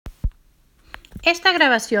Esta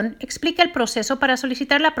grabación explica el proceso para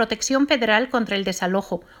solicitar la protección federal contra el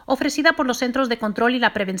desalojo, ofrecida por los Centros de Control y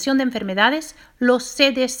la Prevención de Enfermedades, los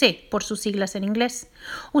CDC, por sus siglas en inglés.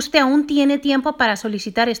 Usted aún tiene tiempo para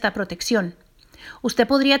solicitar esta protección. Usted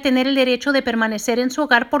podría tener el derecho de permanecer en su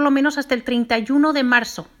hogar por lo menos hasta el 31 de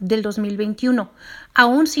marzo del 2021,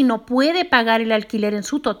 aun si no puede pagar el alquiler en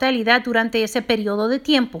su totalidad durante ese periodo de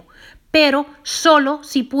tiempo, pero solo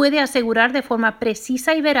si puede asegurar de forma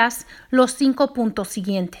precisa y veraz los 5 puntos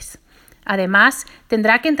siguientes. Además,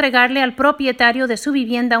 tendrá que entregarle al propietario de su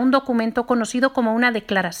vivienda un documento conocido como una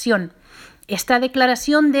declaración. Esta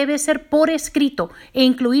declaración debe ser por escrito e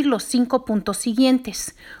incluir los 5 puntos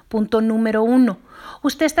siguientes. Punto número 1.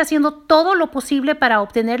 Usted está haciendo todo lo posible para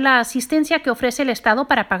obtener la asistencia que ofrece el Estado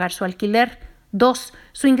para pagar su alquiler. 2.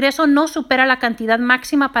 Su ingreso no supera la cantidad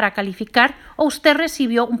máxima para calificar o usted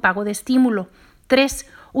recibió un pago de estímulo. 3.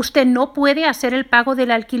 Usted no puede hacer el pago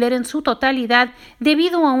del alquiler en su totalidad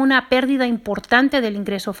debido a una pérdida importante del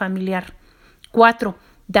ingreso familiar. 4.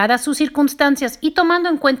 Dadas sus circunstancias y tomando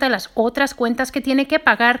en cuenta las otras cuentas que tiene que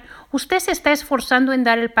pagar, usted se está esforzando en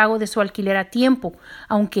dar el pago de su alquiler a tiempo,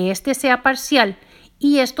 aunque este sea parcial,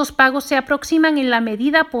 y estos pagos se aproximan en la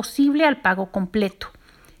medida posible al pago completo.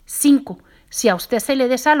 5. Si a usted se le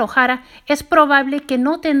desalojara, es probable que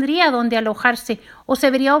no tendría dónde alojarse o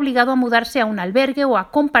se vería obligado a mudarse a un albergue o a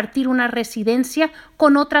compartir una residencia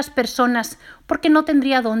con otras personas porque no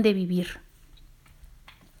tendría dónde vivir.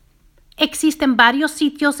 Existen varios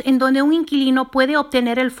sitios en donde un inquilino puede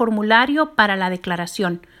obtener el formulario para la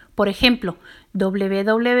declaración. Por ejemplo,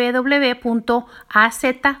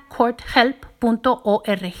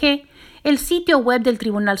 www.azcourthelp.org, el sitio web del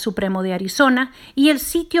Tribunal Supremo de Arizona y el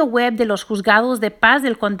sitio web de los Juzgados de Paz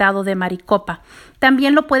del Condado de Maricopa.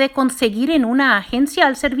 También lo puede conseguir en una agencia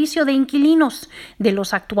al servicio de inquilinos, de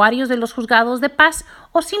los actuarios de los Juzgados de Paz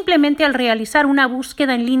o simplemente al realizar una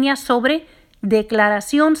búsqueda en línea sobre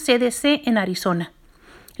Declaración CDC en Arizona.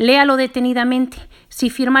 Léalo detenidamente.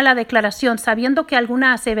 Si firma la declaración sabiendo que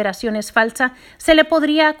alguna aseveración es falsa, se le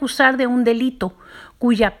podría acusar de un delito,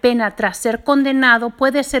 cuya pena tras ser condenado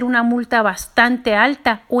puede ser una multa bastante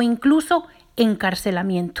alta o incluso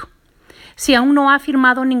encarcelamiento. Si aún no ha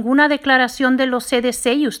firmado ninguna declaración de los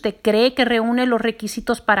CDC y usted cree que reúne los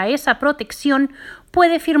requisitos para esa protección,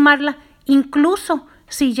 puede firmarla incluso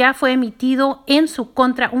si ya fue emitido en su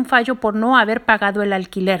contra un fallo por no haber pagado el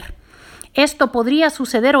alquiler. Esto podría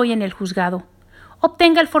suceder hoy en el juzgado.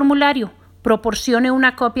 Obtenga el formulario, proporcione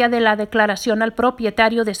una copia de la declaración al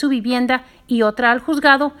propietario de su vivienda y otra al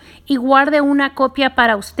juzgado y guarde una copia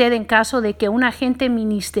para usted en caso de que un agente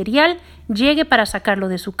ministerial llegue para sacarlo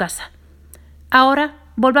de su casa. Ahora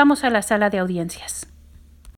volvamos a la sala de audiencias.